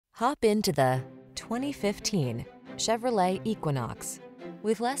Hop into the 2015 Chevrolet Equinox.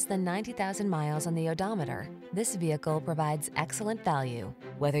 With less than 90,000 miles on the odometer, this vehicle provides excellent value.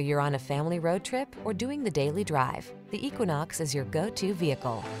 Whether you're on a family road trip or doing the daily drive, the Equinox is your go-to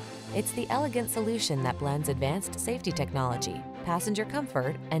vehicle. It's the elegant solution that blends advanced safety technology, passenger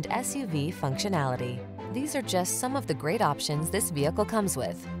comfort, and SUV functionality. These are just some of the great options this vehicle comes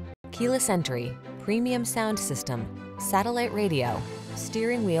with: keyless entry, premium sound system, satellite radio,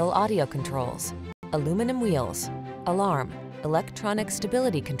 steering wheel audio controls, aluminum wheels, alarm, electronic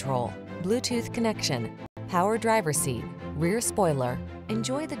stability control, Bluetooth connection, power driver seat, rear spoiler.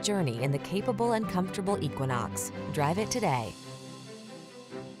 Enjoy the journey in the capable and comfortable Equinox. Drive it today.